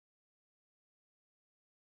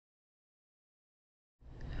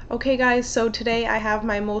Okay guys, so today I have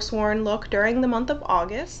my most worn look during the month of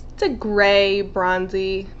August. It's a gray,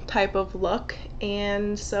 bronzy type of look,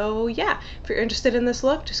 and so yeah, if you're interested in this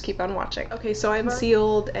look, just keep on watching. Okay, so I've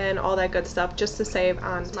concealed and all that good stuff just to save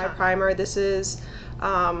on my primer. This is,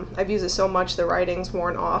 I've used it so much the writing's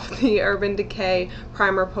worn off, the Urban Decay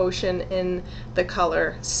Primer Potion in the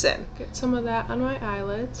color Sin. Get some of that on my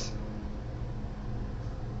eyelids.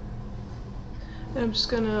 And I'm just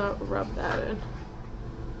gonna rub that in.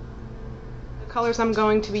 Colors I'm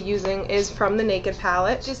going to be using is from the Naked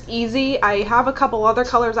palette. Just easy. I have a couple other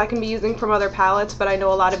colors I can be using from other palettes, but I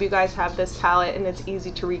know a lot of you guys have this palette and it's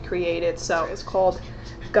easy to recreate it. So it's called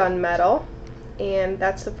Gunmetal, and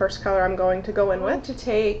that's the first color I'm going to go in with. I'm going to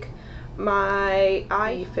take my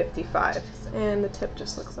I-55, and the tip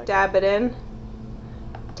just looks like that. Dab it in,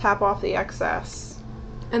 tap off the excess,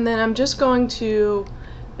 and then I'm just going to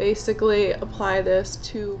basically apply this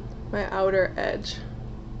to my outer edge.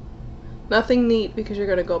 Nothing neat because you're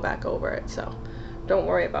going to go back over it, so don't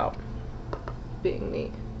worry about being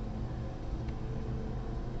neat.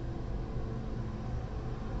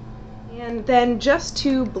 And then just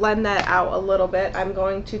to blend that out a little bit, I'm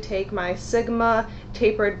going to take my Sigma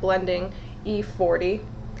Tapered Blending E40.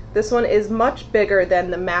 This one is much bigger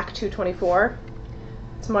than the MAC 224.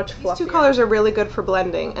 It's much fluffier. These two colors are really good for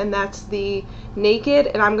blending, and that's the Naked,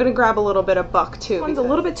 and I'm gonna grab a little bit of Buck too. This one's a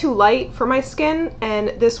little bit too light for my skin, and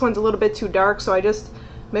this one's a little bit too dark, so I just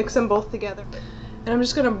mix them both together. And I'm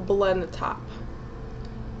just gonna blend the top,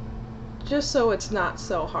 just so it's not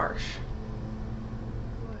so harsh.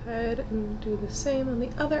 Go ahead and do the same on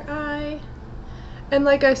the other eye. And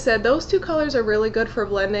like I said, those two colors are really good for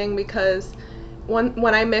blending because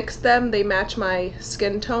when I mix them, they match my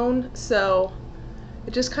skin tone, so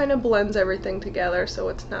it just kind of blends everything together so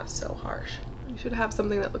it's not so harsh. You should have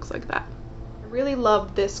something that looks like that. I really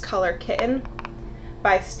love this color Kitten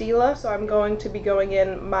by Stila, so I'm going to be going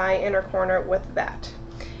in my inner corner with that.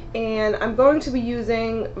 And I'm going to be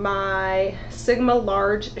using my Sigma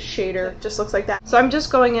Large shader. It just looks like that. So I'm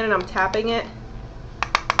just going in and I'm tapping it,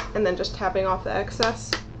 and then just tapping off the excess.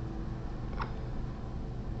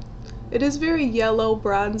 It is very yellow,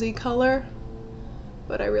 bronzy color,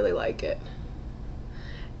 but I really like it.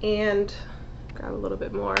 And grab a little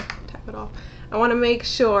bit more, tap it off. I want to make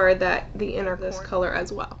sure that the inner this color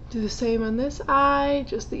as well. Do the same on this eye,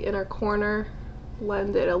 just the inner corner.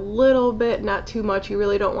 Blend it a little bit, not too much. You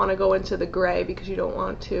really don't want to go into the gray because you don't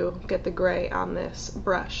want to get the gray on this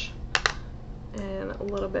brush. And a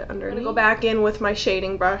little bit underneath. I'm going to go back in with my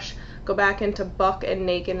shading brush, go back into Buck and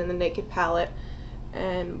Naked in the Naked palette,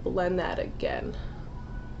 and blend that again.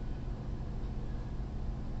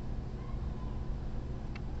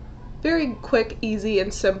 Very quick, easy,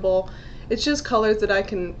 and simple. It's just colors that I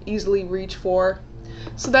can easily reach for.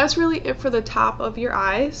 So that's really it for the top of your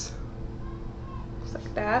eyes. Just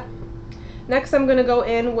like that. Next I'm going to go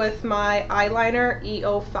in with my eyeliner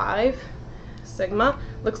E05 Sigma.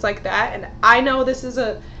 Looks like that. And I know this is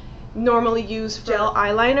a normally used gel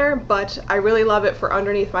eyeliner, but I really love it for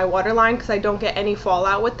underneath my waterline because I don't get any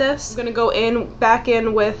fallout with this. I'm going to go back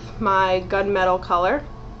in with my Gunmetal color.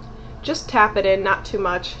 Just tap it in, not too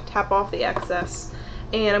much, tap off the excess,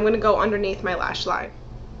 and I'm going to go underneath my lash line.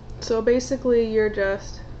 So basically you're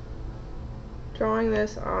just drawing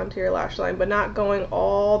this onto your lash line, but not going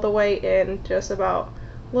all the way in, just about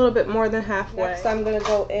a little bit more than halfway. Next I'm going to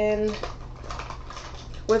go in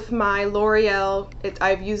with my Loreal,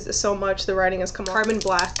 I've used it so much the writing has come off, Carbon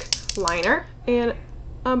Black liner, and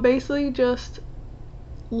I'm basically just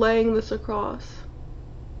laying this across.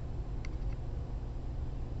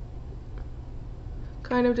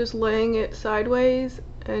 Kind of just laying it sideways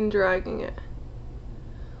and dragging it.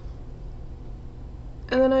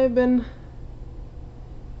 And then I've been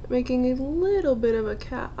making a little bit of a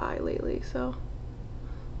cat eye lately, so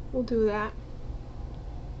we'll do that.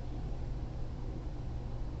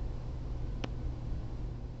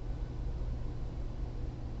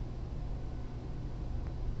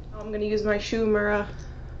 I'm going to use my Uemura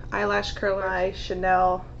Eyelash Curler, my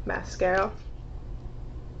Chanel mascara.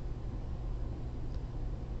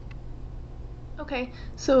 Okay,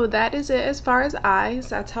 so that is it as far as eyes.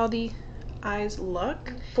 That's how the eyes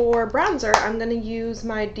look. For bronzer, I'm going to use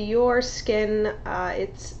my Dior Skin.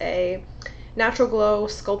 It's a Natural Glow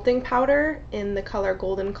Sculpting Powder in the color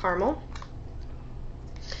Golden Caramel.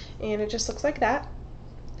 And it just looks like that.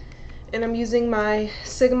 And I'm using my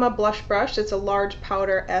Sigma Blush Brush. It's a large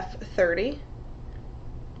powder F30.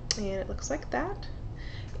 And it looks like that.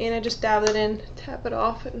 And I just dab it in, tap it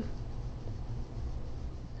off, and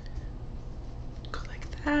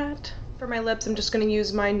that. For my lips, I'm just going to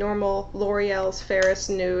use my normal L'Oreal's Fairest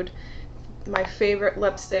Nude my favorite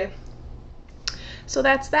lipstick. So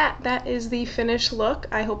that's that. That is the finished look.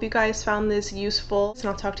 I hope you guys found this useful, and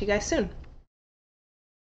I'll talk to you guys soon.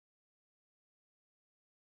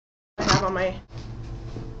 I have on my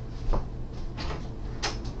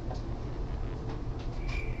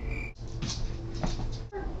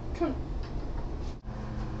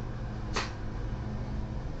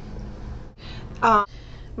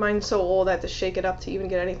mine's so old I have to shake it up to even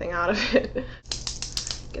get anything out of it.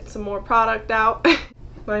 Get some more product out.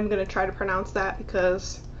 I'm gonna try to pronounce that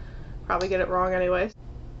because I'll probably get it wrong anyways.